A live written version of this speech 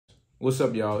What's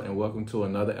up, y'all, and welcome to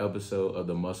another episode of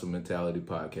the Muscle Mentality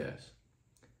Podcast,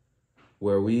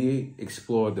 where we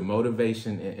explore the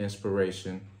motivation and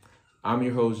inspiration. I'm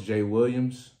your host, Jay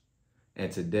Williams,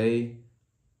 and today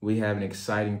we have an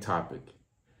exciting topic.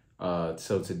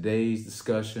 So today's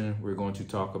discussion, we're going to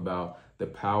talk about the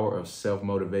power of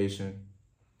self-motivation.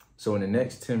 So in the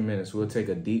next 10 minutes, we'll take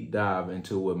a deep dive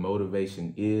into what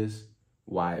motivation is,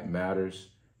 why it matters,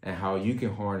 and how you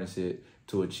can harness it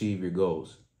to achieve your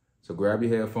goals. So grab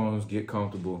your headphones, get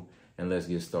comfortable, and let's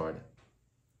get started.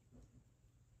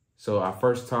 So our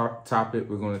first topic,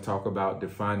 we're going to talk about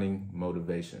defining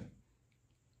motivation.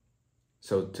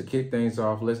 So to kick things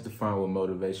off, let's define what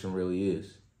motivation really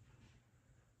is.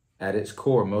 At its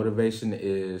core, motivation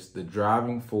is the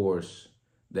driving force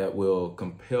that will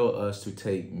compel us to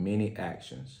take many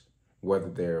actions, whether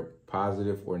they're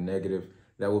positive or negative.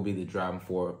 That will be the driving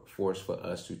force for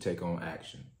us to take on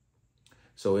action.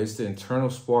 So it's the internal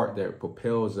spark that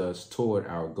propels us toward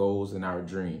our goals and our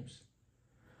dreams.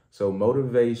 So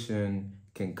motivation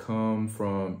can come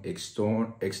from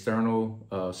external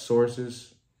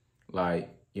sources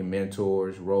like your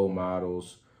mentors, role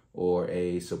models, or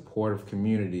a supportive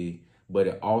community, but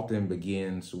it often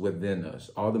begins within us.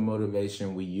 All the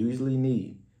motivation we usually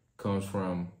need comes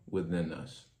from within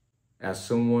us. As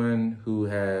someone who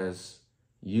has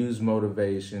used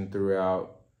motivation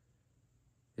throughout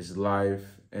his life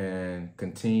and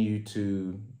continue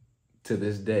to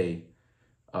this day,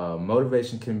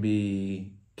 motivation can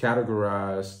be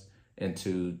categorized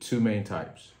into two main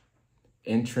types: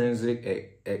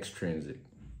 intrinsic, extrinsic.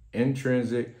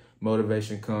 Intrinsic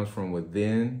motivation comes from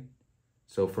within,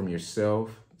 so from yourself,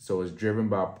 so it's driven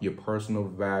by your personal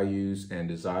values and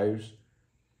desires.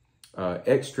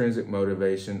 Extrinsic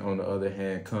motivation, on the other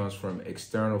hand, comes from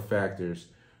external factors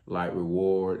like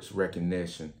rewards,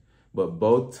 recognition. But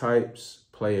both types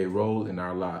play a role in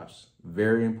our lives,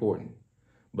 very important.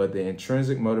 But the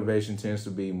intrinsic motivation tends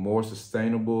to be more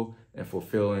sustainable and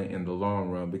fulfilling in the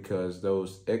long run because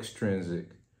those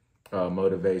extrinsic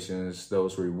motivations,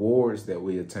 those rewards that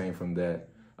we attain from that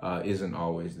isn't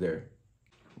always there.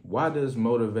 Why is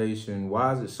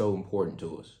it so important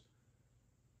to us?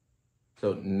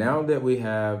 So now that we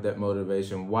have that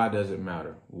motivation, why does it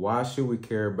matter? Why should we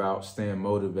care about staying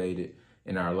motivated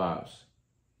in our lives?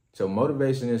 So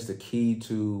motivation is the key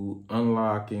to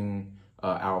unlocking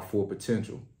our full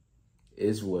potential.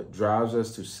 It's what drives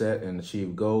us to set and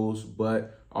achieve goals,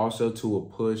 but also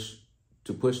to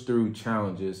push through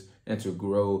challenges and to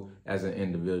grow as an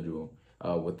individual.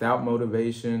 Without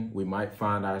motivation, we might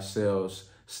find ourselves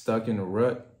stuck in a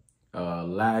rut,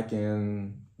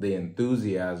 lacking the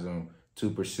enthusiasm to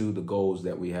pursue the goals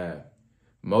that we have.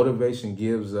 Motivation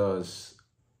gives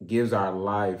our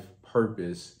life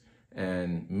purpose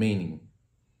and meaning.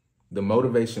 The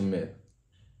motivation myth.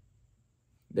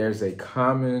 There's a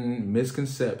common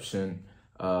misconception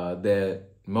that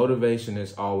motivation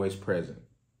is always present.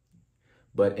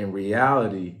 But in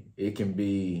reality, it can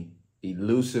be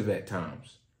elusive at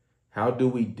times. How do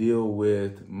we deal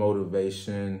with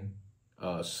motivation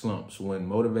slumps when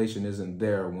motivation isn't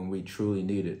there when we truly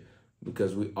need it?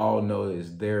 Because we all know it's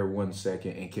there 1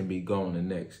 second and can be gone the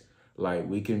next. Like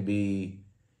we can be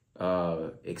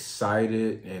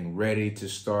excited and ready to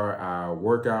start our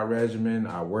workout regimen,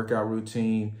 our workout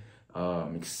routine.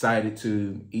 Excited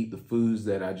to eat the foods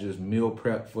that I just meal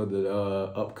prepped for the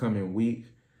upcoming week.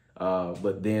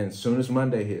 But then as soon as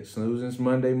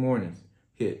Monday morning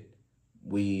hit,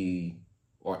 we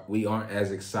aren't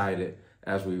as excited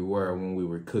as we were when we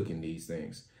were cooking these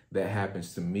things. That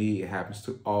happens to me. It happens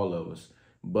to all of us.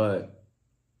 But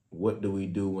what do we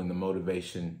do when the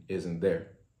motivation isn't there?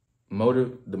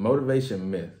 The motivation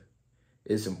myth.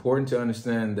 It's important to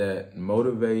understand that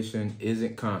motivation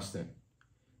isn't constant.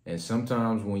 And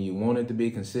sometimes when you want it to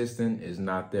be consistent, it's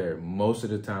not there. Most of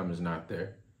the time, it's not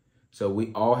there. So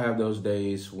we all have those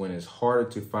days when it's harder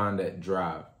to find that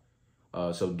drive.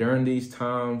 So during these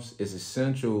times, it's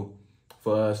essential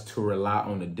for us to rely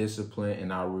on the discipline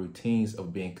and our routines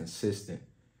of being consistent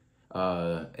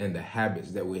and the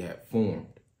habits that we have formed.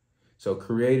 So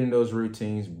creating those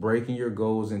routines, breaking your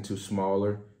goals into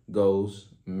smaller goals,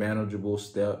 manageable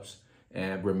steps,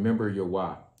 and remember your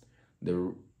why.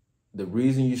 The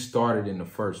reason you started in the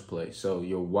first place. So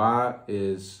your why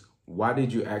is, why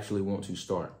did you actually want to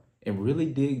start? And really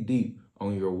dig deep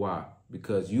on your why,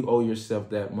 because you owe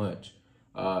yourself that much.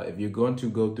 If you're going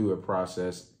to go through a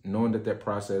process, knowing that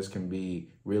process can be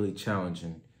really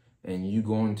challenging and you're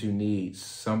going to need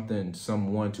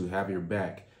someone to have your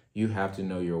back, you have to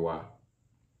know your why.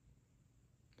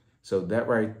 So that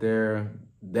right there,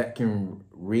 that can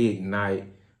reignite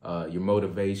your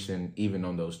motivation even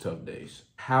on those tough days.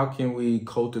 How can we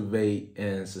cultivate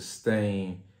and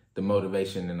sustain the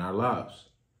motivation in our lives?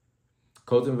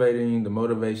 Cultivating the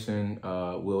motivation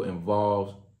will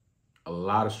involve a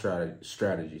lot of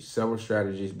strategies, several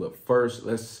strategies. But first,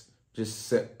 let's just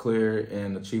set clear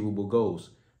and achievable goals.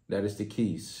 That is the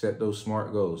key. Set those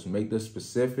SMART goals. Make them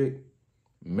specific,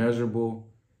 measurable,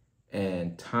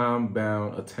 and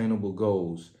time-bound, attainable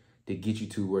goals to get you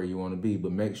to where you want to be.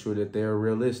 But make sure that they're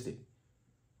realistic.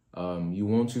 You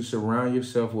want to surround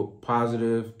yourself with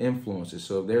positive influences.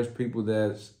 So if there's people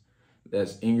that's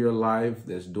in your life,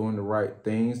 that's doing the right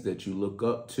things, that you look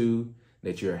up to,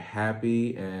 that you're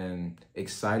happy and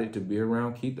excited to be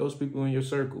around, keep those people in your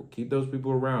circle. Keep those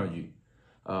people around you.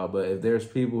 But if there's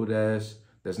people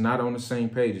that's not on the same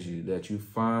page as you, that you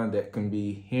find that can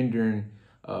be hindering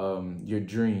your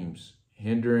dreams,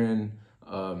 hindering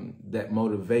that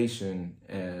motivation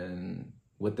and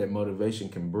what that motivation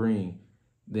can bring,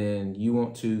 then you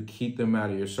want to keep them out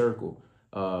of your circle.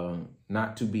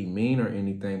 Not to be mean or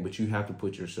anything, but you have to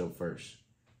put yourself first.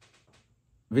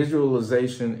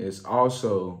 Visualization is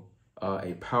also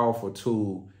a powerful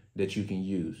tool that you can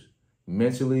use.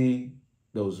 Mentally,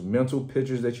 those mental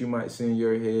pictures that you might see in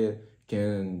your head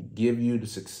can give you the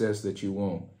success that you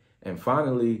want. And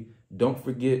finally, don't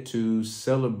forget to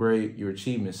celebrate your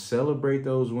achievements. Celebrate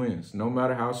those wins, no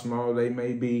matter how small they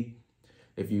may be.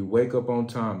 If you wake up on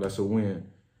time, that's a win.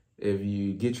 If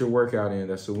you get your workout in,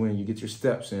 that's a win. You get your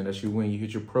steps in, that's your win. You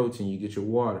get your protein, you get your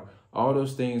water. All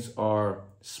those things are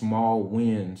small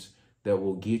wins that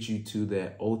will get you to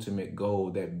that ultimate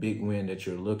goal, that big win that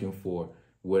you're looking for,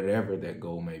 whatever that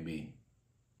goal may be.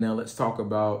 Now let's talk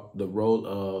about the role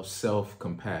of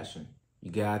self-compassion.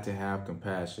 You got to have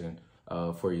compassion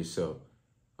for yourself.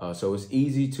 So it's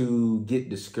easy to get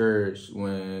discouraged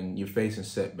when you're facing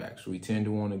setbacks. We tend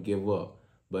to want to give up.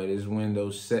 But it's when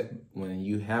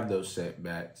you have those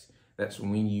setbacks, that's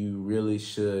when you really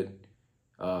should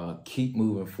keep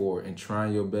moving forward and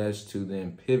trying your best to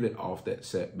then pivot off that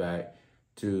setback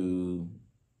to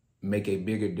make a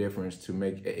bigger difference,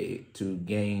 to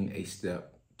gain a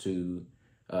step, to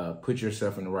put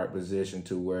yourself in the right position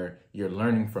to where you're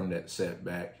learning from that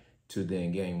setback to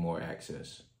then gain more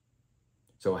access.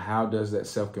 So how does that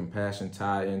self-compassion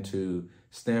tie into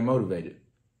staying motivated?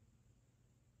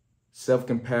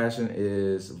 Self-compassion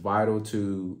is vital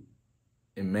to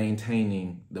in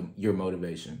maintaining your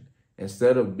motivation.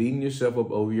 Instead of beating yourself up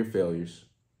over your failures,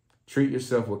 treat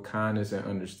yourself with kindness and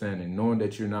understanding, knowing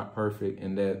that you're not perfect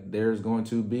and that there's going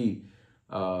to be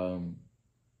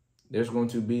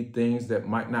things that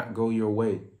might not go your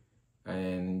way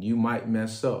and you might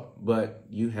mess up, but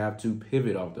you have to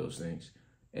pivot off those things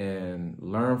and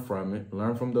learn from it,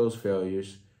 learn from those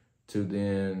failures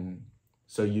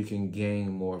so you can gain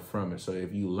more from it. So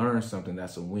if you learn something,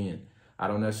 that's a win. I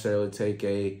don't necessarily take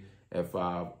if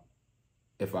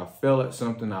I fail at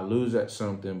something, I lose at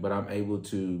something, but I'm able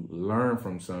to learn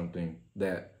from something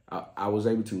that I was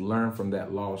able to learn from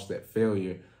that loss, that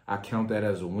failure. I count that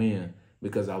as a win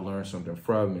because I learned something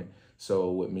from it.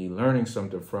 So with me learning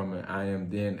something from it, I am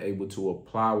then able to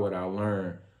apply what I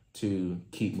learned to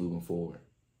keep moving forward.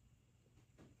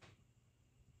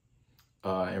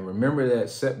 And remember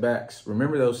those setbacks,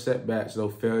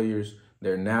 those failures,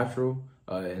 they're natural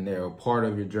and they're a part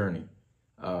of your journey.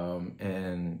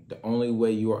 And the only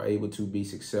way you are able to be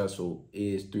successful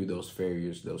is through those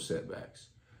failures, those setbacks.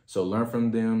 So learn from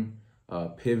them,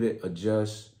 pivot,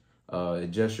 adjust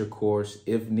your course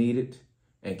if needed,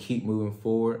 and keep moving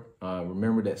forward.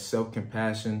 Remember that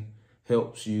self-compassion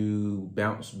helps you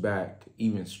bounce back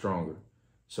even stronger.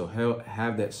 So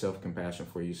have that self-compassion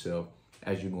for yourself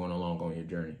as you're going along on your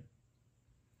journey.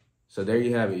 So there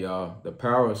you have it, y'all. The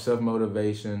power of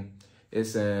self-motivation.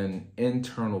 It's an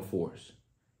internal force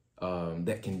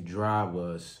that can drive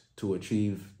us to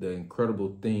achieve the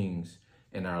incredible things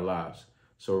in our lives.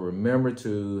 So remember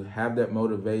to have that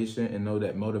motivation and know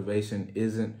that motivation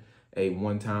isn't a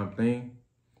one-time thing.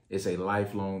 It's a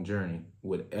lifelong journey.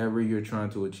 Whatever you're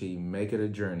trying to achieve, make it a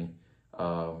journey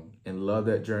and love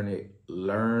that journey.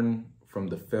 Learn from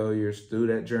the failures through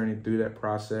that journey, through that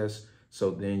process,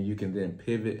 so then you can then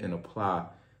pivot and apply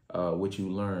what you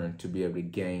learn to be able to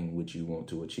gain what you want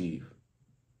to achieve.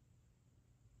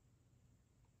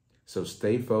 So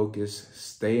stay focused,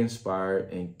 stay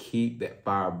inspired, and keep that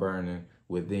fire burning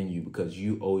within you because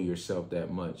you owe yourself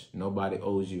that much. Nobody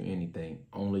owes you anything.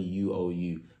 Only you owe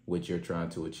you what you're trying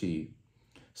to achieve.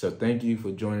 So thank you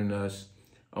for joining us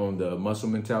on the Muscle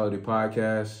Mentality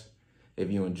Podcast.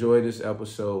 If you enjoyed this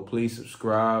episode, please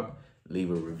subscribe,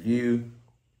 leave a review,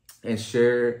 and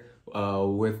share it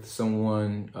with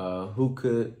someone who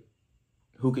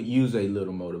who could use a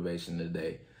little motivation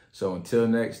today. So until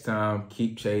next time,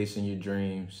 keep chasing your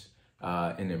dreams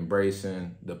and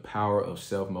embracing the power of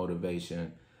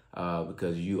self-motivation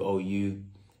because you.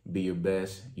 Be your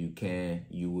best. You can,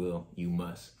 you will, you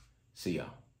must. See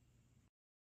y'all.